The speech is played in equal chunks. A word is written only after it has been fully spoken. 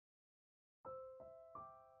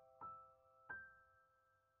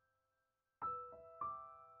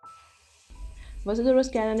واسه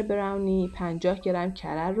درست کردن براونی 50 گرم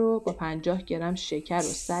کره رو با 50 گرم شکر و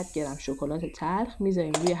 100 گرم شکلات تلخ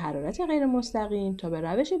میذاریم روی حرارت غیر مستقیم تا به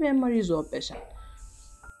روش بنماری ذوب بشن.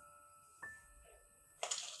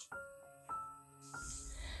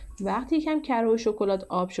 وقتی یکم کره و شکلات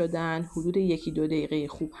آب شدن حدود 1-2 دقیقه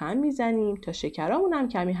خوب هم میزنیم تا شکرامون هم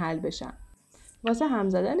کمی حل بشن. واسه هم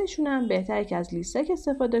زدنشون هم بهتره که از لیستک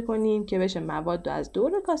استفاده کنیم که بشه مواد رو از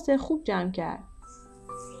دور کاسه خوب جمع کرد.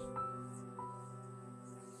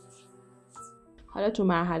 حالا تو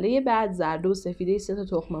مرحله بعد زرد و سفیده 3 تا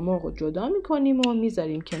تخم مرغ رو جدا میکنیم و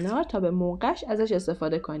میذاریم کنار تا به موقعش ازش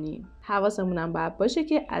استفاده کنیم. حواسمون هم باید باشه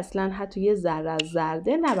که اصلا حتی یه ذره از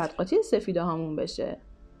زرده نباید قاطی سفیده هامون بشه.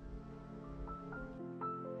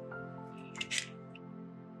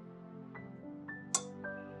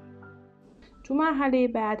 تو مرحله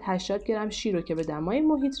بعد 80 گرم شیر رو که به دمای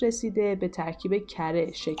محیط رسیده به ترکیب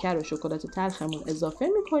کره، شکر و شکلات تلخمون اضافه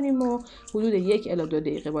میکنیم و حدود 1 الی 2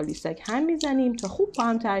 دقیقه با لیستک هم میزنیم تا خوب با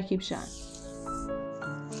هم ترکیب شن.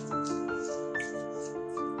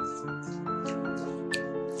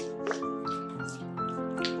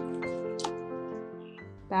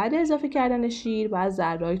 بعد اضافه کردن شیر باید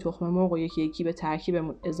ذره‌های تخم مرغ رو یکی یکی به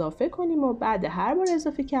ترکیبمون اضافه کنیم و بعد هر بار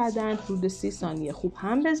اضافه کردن حدود 30 ثانیه خوب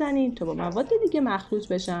هم بزنیم تا با مواد دیگه مخلوط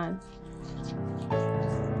بشن.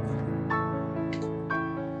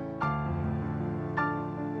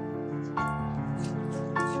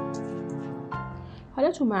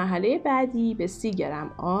 حالا تو مرحله بعدی به 30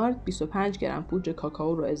 گرم آرد 25 گرم پودر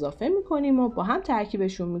کاکائو رو اضافه میکنیم و با هم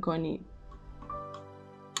ترکیبشون میکنیم.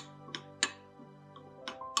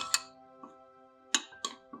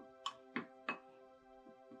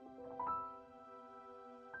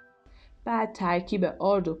 بعد ترکیب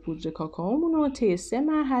آرد و پودر کاکائومون رو طی 3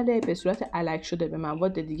 مرحله به صورت الک شده به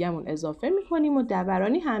مواد دیگه‌مون اضافه میکنیم و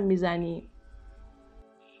دورانی هم میزنیم.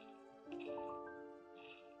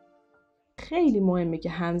 خیلی مهمه که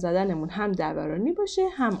هم زدنمون هم دورانی باشه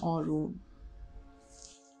هم آروم.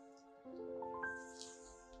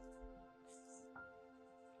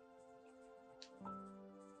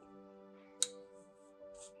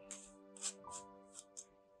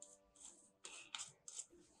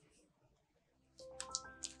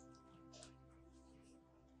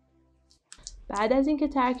 بعد از اینکه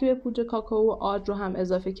ترکیب پودر کاکائو و آرد رو هم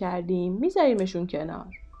اضافه کردیم میذاریمشون کنار.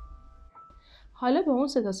 حالا به اون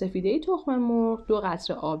 3 تا سفیده تخم مرغ 2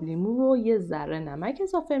 قطره آبلیمو و یه ذره نمک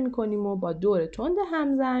اضافه میکنیم و با دور تند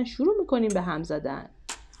همزن شروع میکنیم به هم زدن.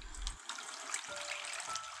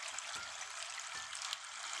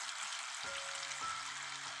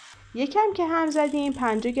 یکم که هم زدیم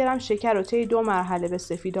 50 گرم شکر رو طی 2 مرحله به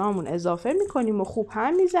سفیده هامون اضافه میکنیم و خوب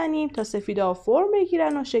هم میزنیم تا سفیده ها فرم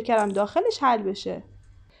بگیرن و شکرم داخلش حل بشه.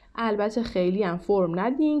 البته خیلی هم فرم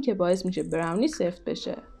ندین که باعث میشه براونی سفت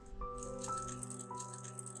بشه.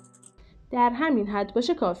 در همین حد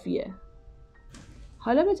باشه کافیه.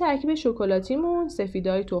 حالا به ترکیب شکلاتیمون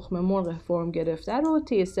سفیده‌های تخم مرغ فرم گرفته رو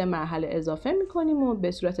طی 3 مرحله اضافه میکنیم و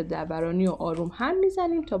به صورت دورانی و آروم هم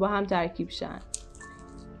میزنیم تا با هم ترکیب شن.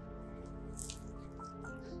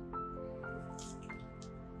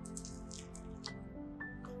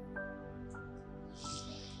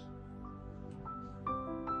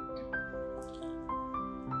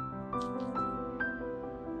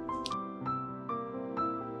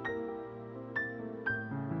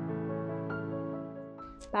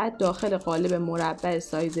 بعد داخل قالب مربع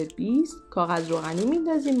سایز 20 کاغذ روغنی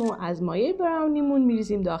میندازیم و از مایه براونیمون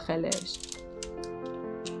میریزیم داخلش.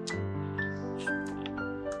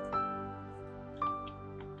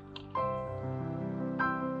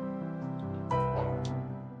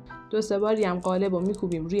 دو سه باری هم قالب رو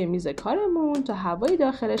میکوبیم روی میز کارمون تا هوای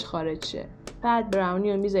داخلش خارج شه. بعد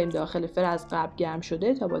براونی رو میذاریم داخل فر از قبل گرم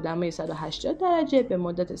شده تا با دمای 180 درجه به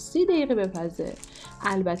مدت 30 دقیقه بپزه.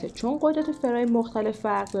 البته چون قدرت فرای مختلف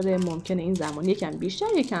فرق داره ممکنه این زمان یکم بیشتر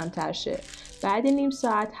یا کمتر شه. بعد نیم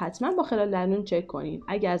ساعت حتما با خلال دندون چک کنین.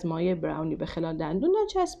 اگه از مایه براونی به خلال دندون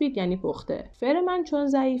نچسبید یعنی پخته. فر من چون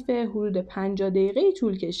ضعیفه حدود 50 دقیقه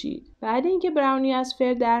طول کشید. بعد اینکه براونی از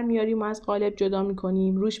فر در میاریم و از قالب جدا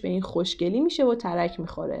میکنیم روش به این خوشگلی میشه و ترک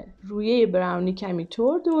میخوره. رویه براونی کمی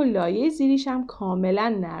ترد و لایه زیریش هم کاملا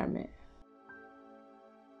نرمه.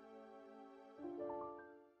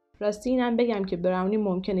 راستی اینم بگم که براونی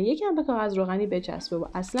ممکنه یکم به کاغذ روغنی بچسبه و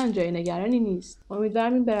اصلا جای نگرانی نیست.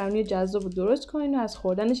 امیدوارم این براونی جذاب رو درست کنین و از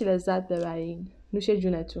خوردنش لذت ببرین. نوش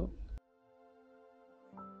جونتون.